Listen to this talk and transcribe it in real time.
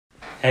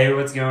Hey,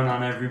 what's going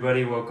on,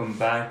 everybody? Welcome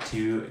back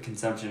to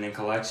Consumption and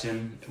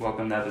Collection.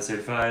 Welcome to episode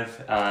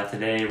 5.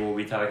 Today we'll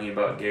be talking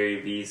about Gary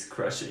V's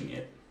Crushing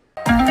It.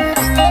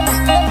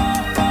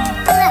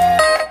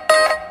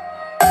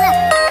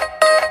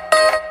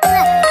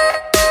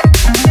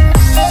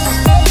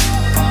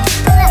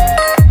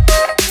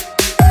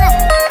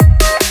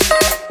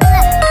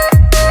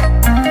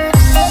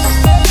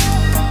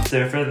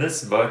 So for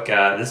this book,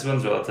 this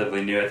one's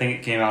relatively new. I think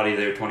it came out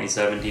either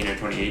 2017 or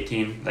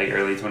 2018, like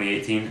early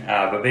 2018.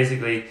 But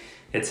basically,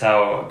 it's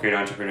how great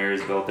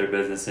entrepreneurs build their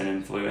business and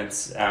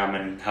influence,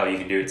 and how you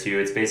can do it too.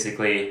 It's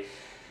basically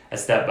a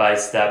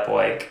step-by-step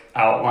like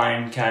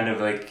outline, kind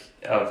of like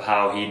of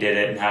how he did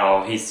it and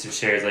how he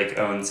shares like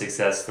own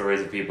success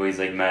stories of people he's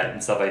like met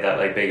and stuff like that,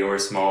 like big or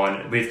small.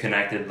 And we've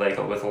connected like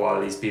with a lot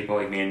of these people,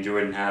 like me and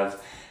Jordan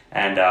have,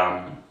 and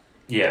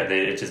yeah,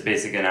 it's just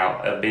basically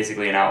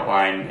an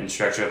outline and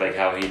structure of like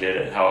how he did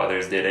it, how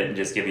others did it, and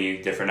just giving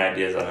you different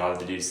ideas on how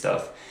to do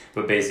stuff.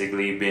 But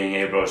basically being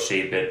able to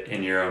shape it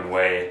in your own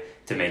way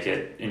to make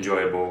it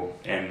enjoyable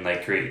and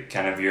like create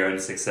kind of your own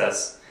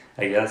success,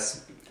 I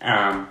guess.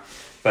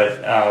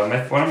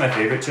 But one of my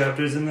favorite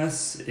chapters in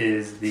this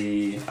is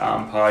the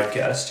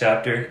podcast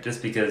chapter,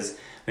 just because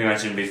we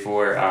mentioned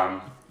before,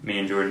 me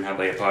and Jordan have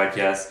like a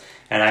podcast.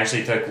 And I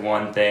actually took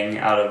one thing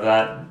out of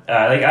that.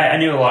 Like I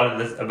knew a lot of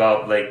this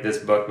about like this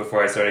book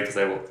before I started because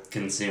I will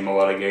consume a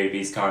lot of Gary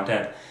V's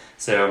content.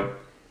 So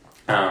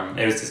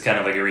it was just kind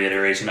of like a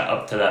reiteration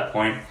up to that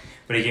point.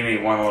 But he gave me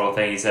one little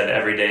thing. He said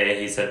every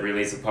day, he said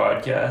release a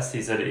podcast.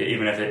 He said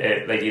even if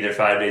it like either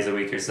 5 days a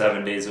week or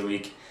 7 days a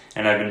week.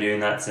 And I've been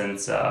doing that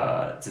since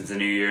the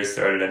new year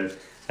started, and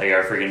like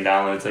our freaking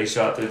downloads like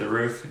shot through the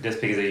roof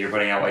just because like, you're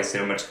putting out like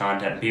so much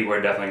content. People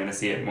are definitely going to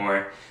see it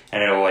more,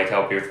 and it'll like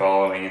help your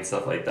following and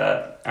stuff like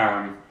that.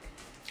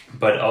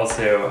 But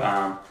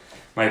also,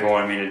 Michael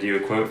wanted me to do a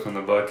quote from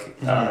the book,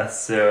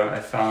 so I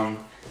found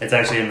it's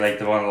actually in like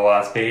one of the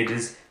last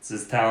pages. It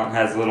says, "Talent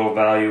has little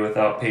value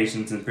without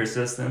patience and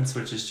persistence,"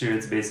 which is true.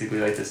 It's basically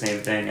like the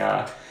same thing.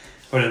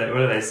 What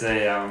did I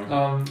say?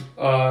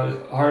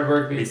 Hard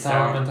work beats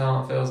talent when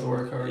talent fails to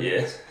work hard.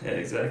 Yeah,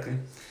 exactly.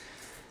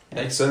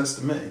 Makes sense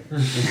to me.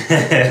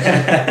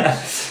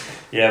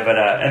 Yeah, but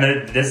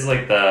and this is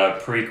like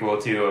the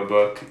prequel to a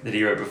book that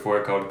he wrote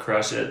before called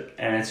Crush It,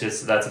 and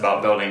that's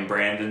about building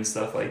brand and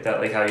stuff like that,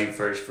 like how you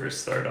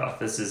first start off.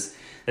 This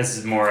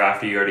is more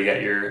after you already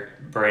got your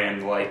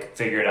brand like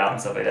figured out and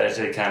stuff like that. It's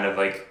just kind of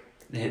like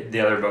the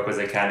other book was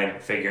like kind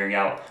of figuring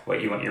out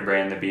what you want your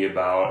brand to be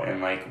about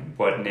and like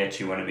what niche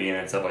you want to be in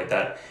and stuff like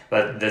that.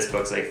 But this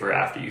book's like for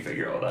after you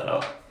figure all that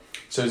out.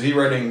 So is he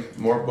writing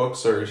more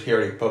books, or he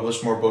already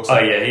published more books? Oh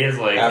yeah, he has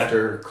like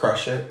after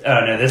Crush It.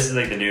 Oh no, this is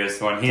like the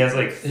newest one. He has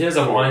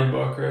a wine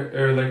book, right?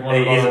 Or like one.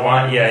 He has a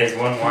wine. Yeah, he has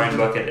one wine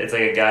book. It's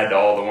like a guide to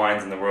all the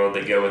wines in the world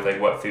that go with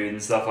like what food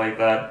and stuff like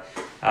that.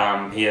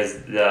 He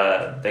has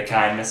the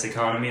kindness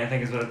economy, I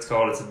think is what it's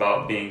called. It's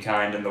about being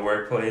kind in the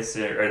workplace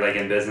or like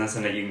in business,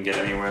 and that you can get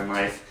anywhere in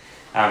life.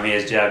 He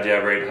has jab,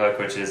 right hook,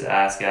 which is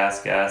ask,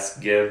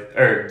 give,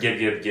 or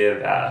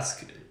give,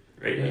 ask.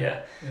 Right?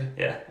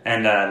 Yeah.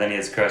 And then he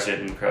has Crush It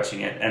and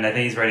Crushing It, and I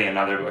think he's writing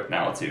another book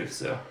now too.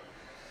 So.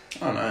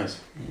 Oh, nice.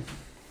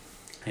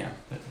 Yeah.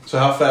 So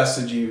how fast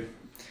did you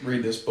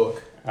read this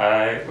book?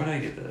 When did I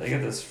get this? I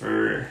got this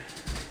for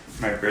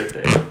my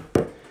birthday.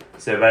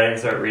 So, but I didn't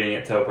start reading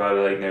it till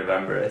probably like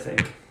November, I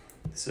think.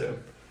 So,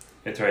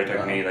 it probably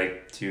took me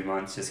like 2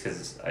 months just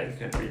because I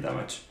couldn't read that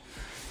much.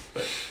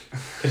 But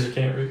because you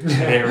can't read. I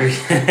can't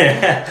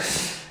read.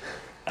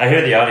 I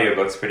hear the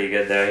audiobook's pretty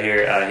good though. I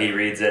hear he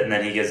reads it and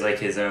then he gives like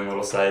his own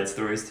little side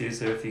stories too.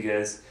 So if you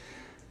guys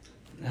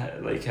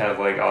like have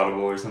like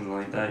Audible or something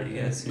like that,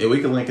 you guys. Yeah, we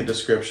can link a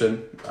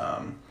description.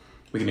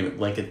 We can even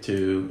link it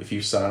to if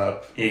you sign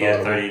up. You get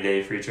a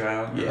 30-day free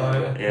trial.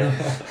 Yeah.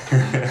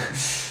 Yeah.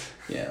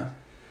 Yeah.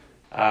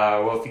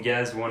 Well, if you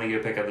guys want to go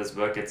pick up this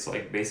book, it's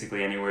like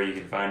basically anywhere you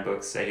can find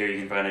books. I hear you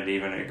can find it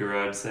even at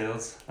garage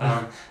sales.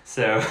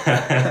 So,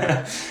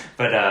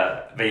 but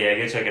yeah,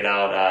 go check it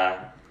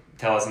out.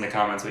 Tell us in the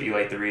comments what you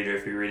like to read, or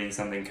if you're reading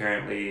something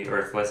currently, or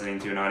if listening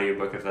to an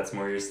audiobook, if that's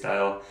more your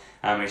style.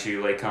 Make sure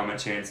you like, comment,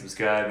 share, and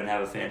subscribe, and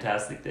have a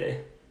fantastic day.